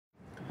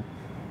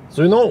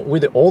So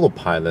with the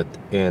autopilot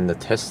in the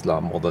Tesla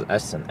Model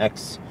S and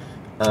X,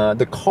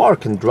 the car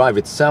can drive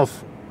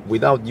itself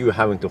without you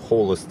having to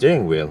hold a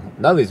steering wheel.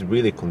 That is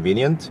really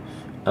convenient.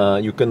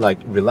 You can like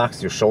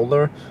relax your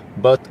shoulder,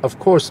 but of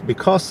course,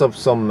 because of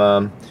some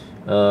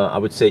I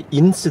would say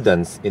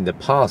incidents in the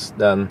past,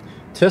 then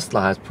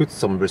Tesla has put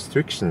some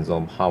restrictions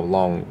on how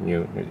long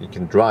you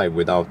can drive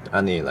without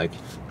any like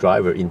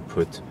driver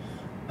input,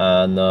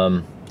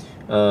 and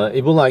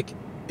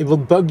it will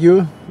bug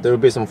you. There will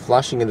be some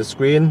flashing in the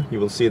screen. You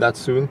will see that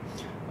soon.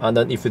 And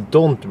then if you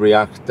don't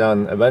react,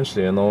 then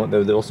eventually, there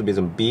will also be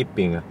some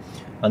beeping.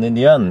 And in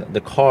the end,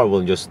 the car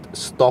will just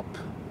stop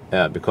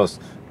because,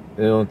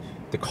 the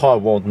car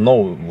won't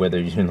know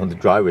whether, the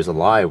driver is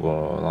alive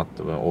or not,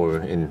 or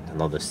in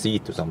another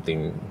seat or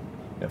something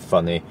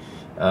funny.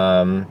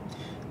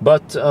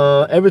 But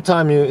every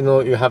time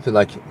you have to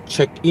like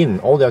check in,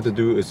 all you have to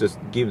do is just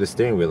give the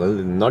steering wheel a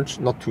little nudge,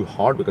 not too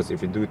hard, because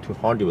if you do it too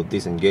hard, you will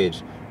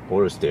disengage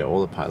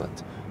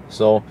autopilot.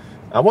 So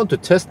I want to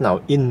test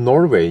now in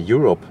Norway,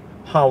 Europe,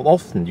 how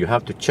often you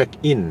have to check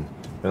in,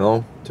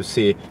 to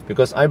see,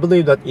 because I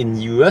believe that in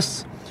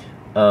US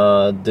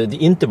the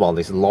interval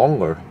is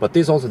longer, but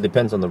this also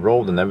depends on the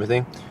road and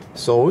everything.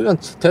 So we're going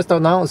to test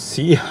out now and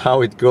see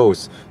how it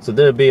goes. So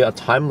there'll be a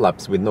time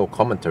lapse with no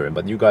commentary,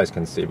 but you guys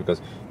can see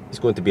because it's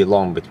going to be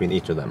long between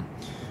each of them.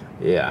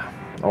 Yeah,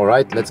 all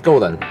right, let's go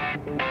then.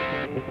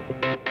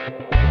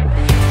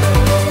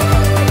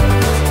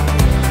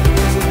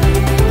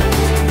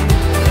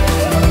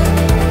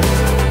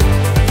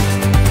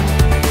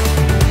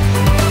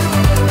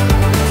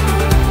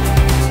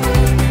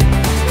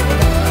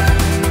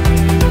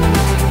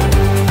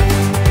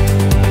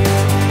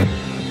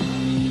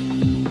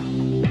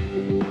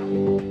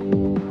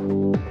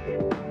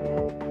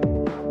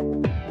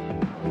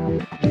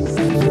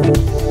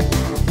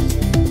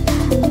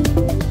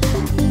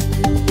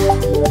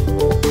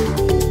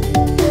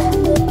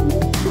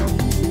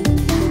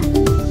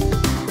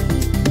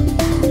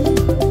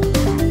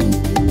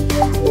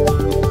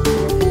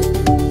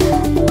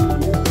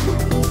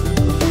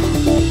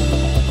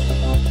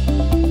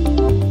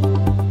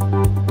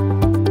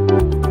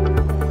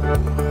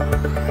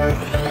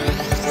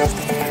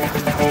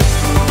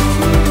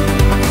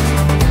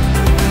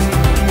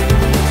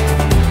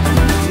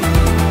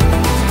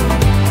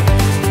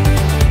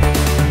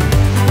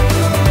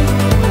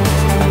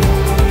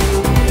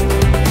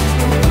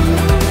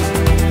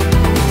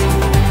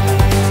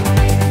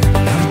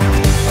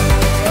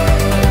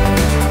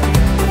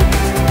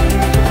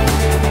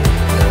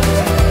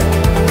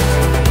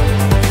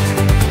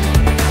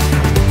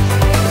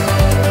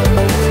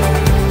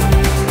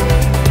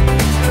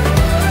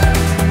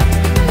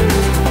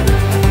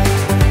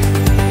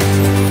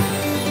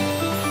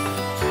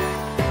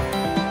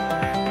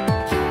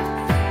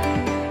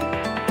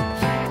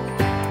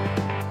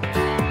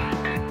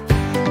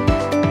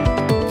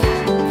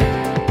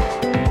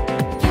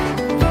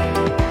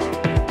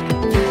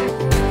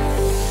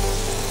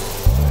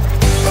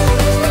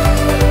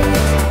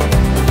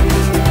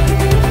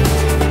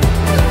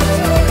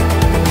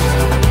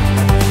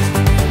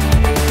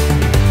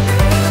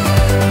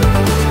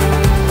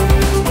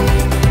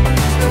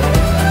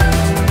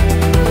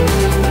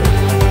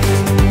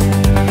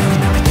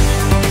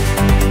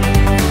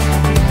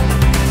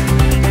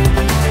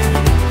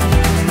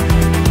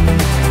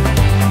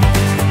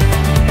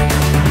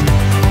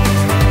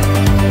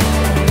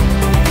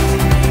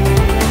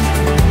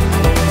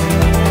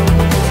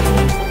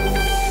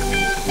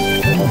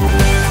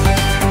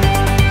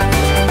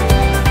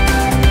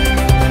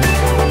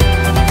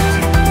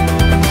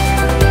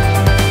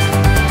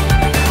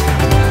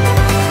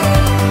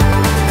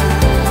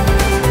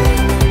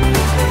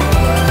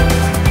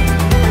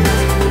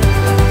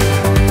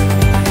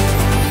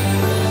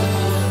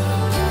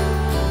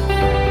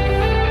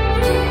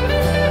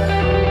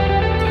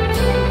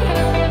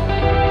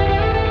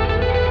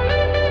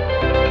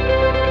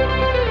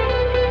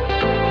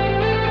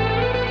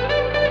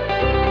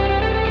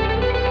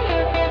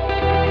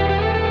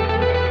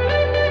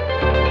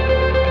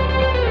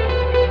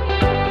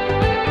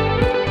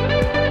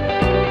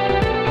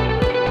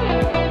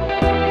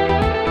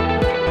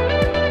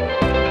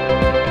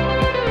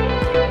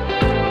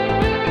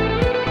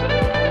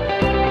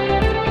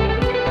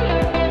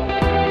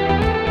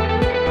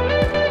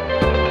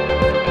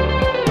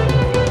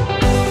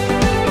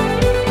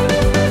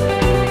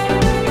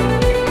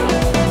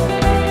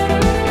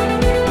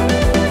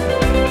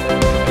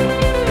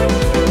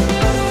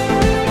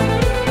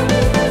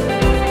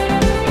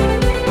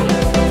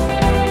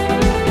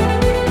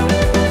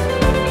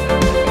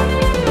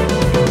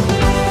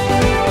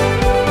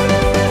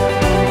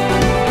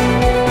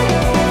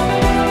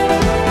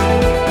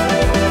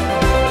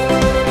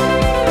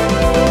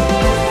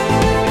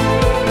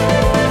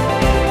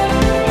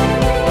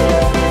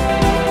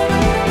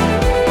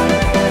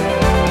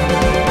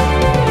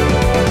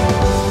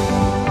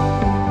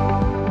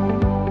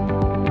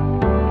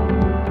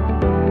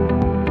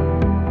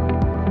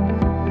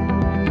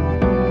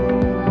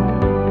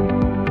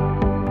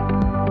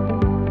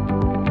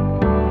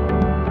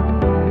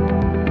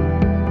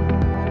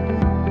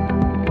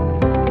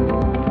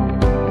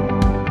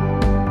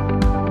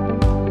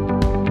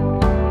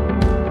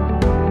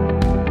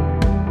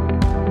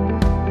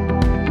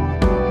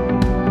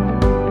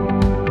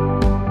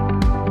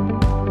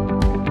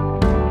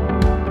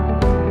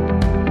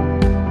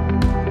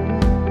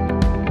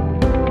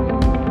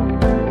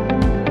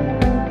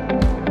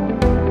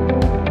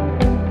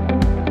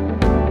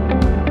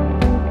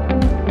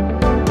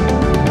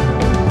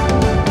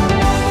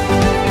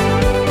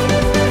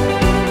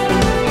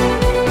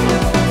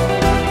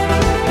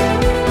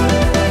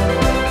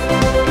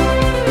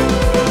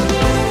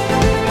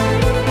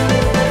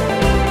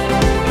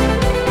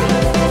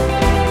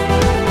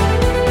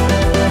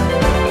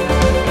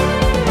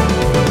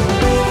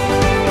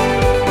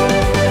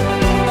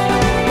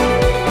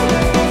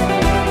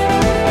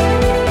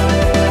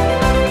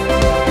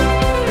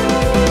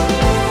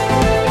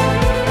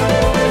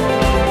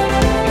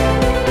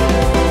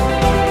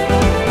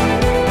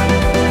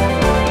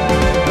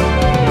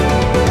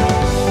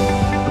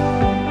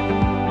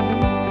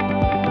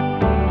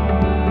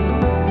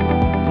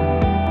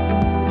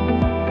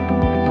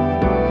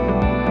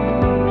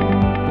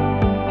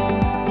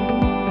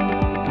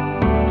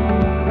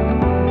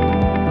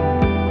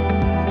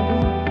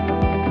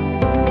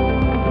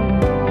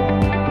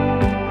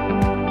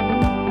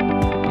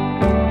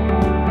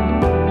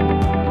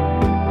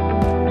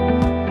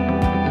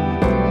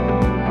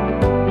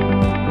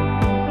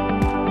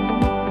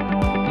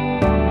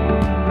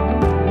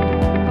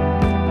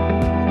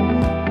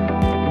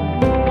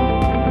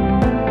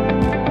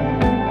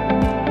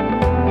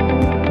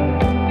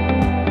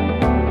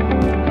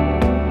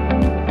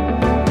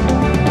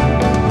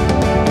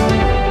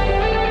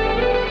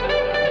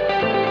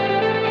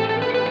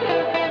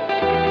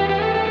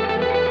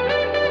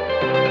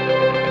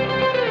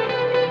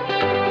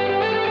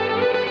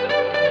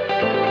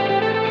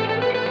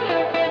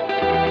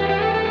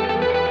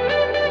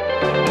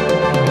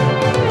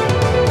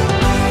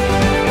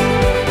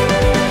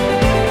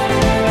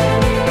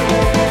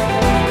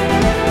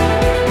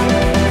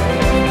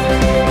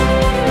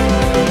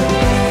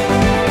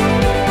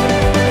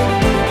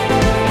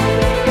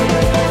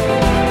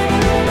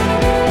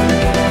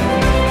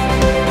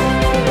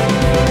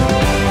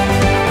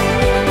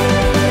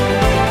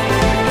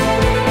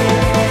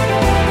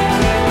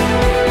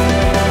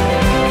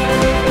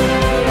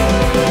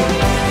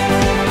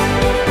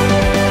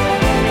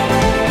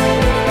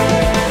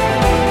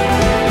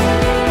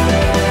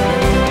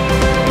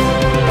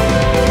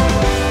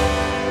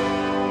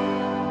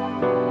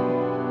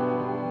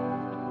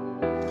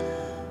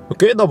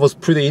 Okay, that was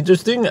pretty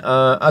interesting.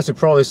 As you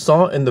probably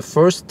saw in the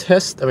first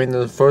test, I mean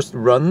the first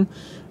run,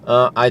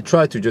 I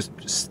tried to just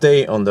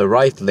stay on the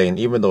right lane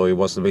even though it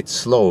was a bit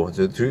slow,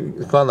 to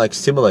kind of like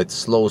simulate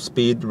slow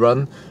speed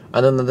run.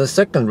 And then in the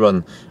second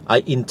run, I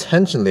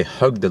intentionally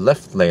hugged the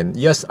left lane.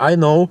 Yes, I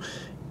know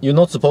you're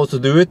not supposed to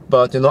do it,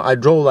 but you know, I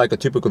drove like a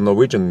typical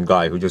Norwegian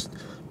guy who just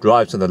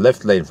drives on the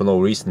left lane for no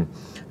reason.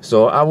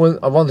 So I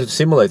wanted to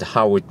simulate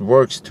how it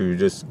works to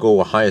just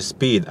go a higher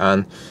speed,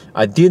 and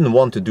I didn't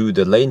want to do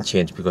the lane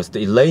change because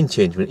the lane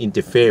change will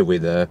interfere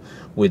with you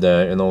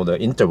know, the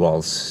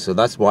intervals. So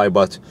that's why.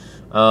 But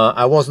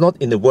I was not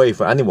in the way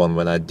for anyone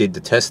when I did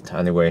the test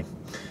anyway.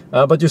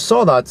 But you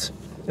saw that,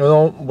 you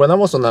know, when I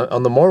was on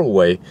the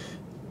motorway,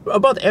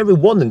 about every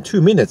 1 and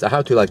 2 minutes I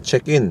had to like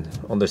check in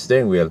on the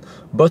steering wheel.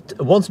 But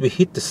once we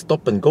hit the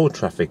stop and go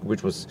traffic,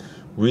 which was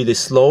really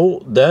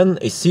slow, then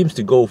it seems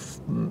to go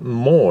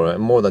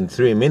more than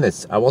 3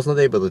 minutes. I was not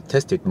able to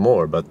test it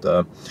more, but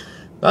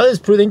that is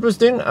pretty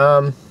interesting.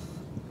 And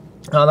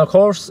of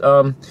course,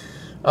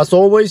 as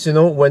always, you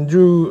know, when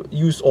you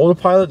use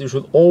autopilot, you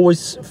should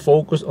always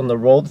focus on the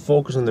road,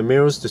 focus on the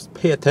mirrors, just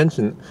pay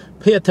attention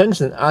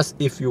as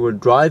if you were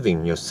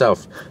driving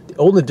yourself. The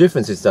only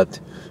difference is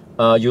that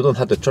you don't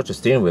have to touch the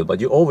steering wheel,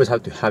 but you always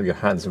have to have your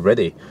hands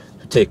ready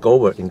to take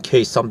over in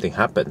case something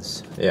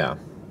happens. Yeah.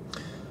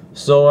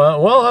 So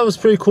well, that was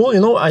pretty cool. You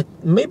know,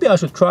 maybe I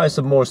should try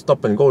some more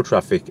stop and go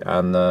traffic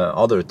and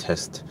other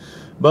tests.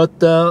 But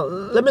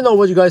let me know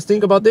what you guys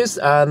think about this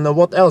and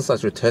what else I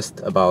should test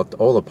about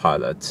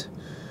autopilot.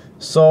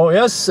 So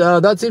yes,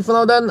 that's it for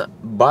now then.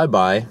 Bye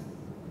bye.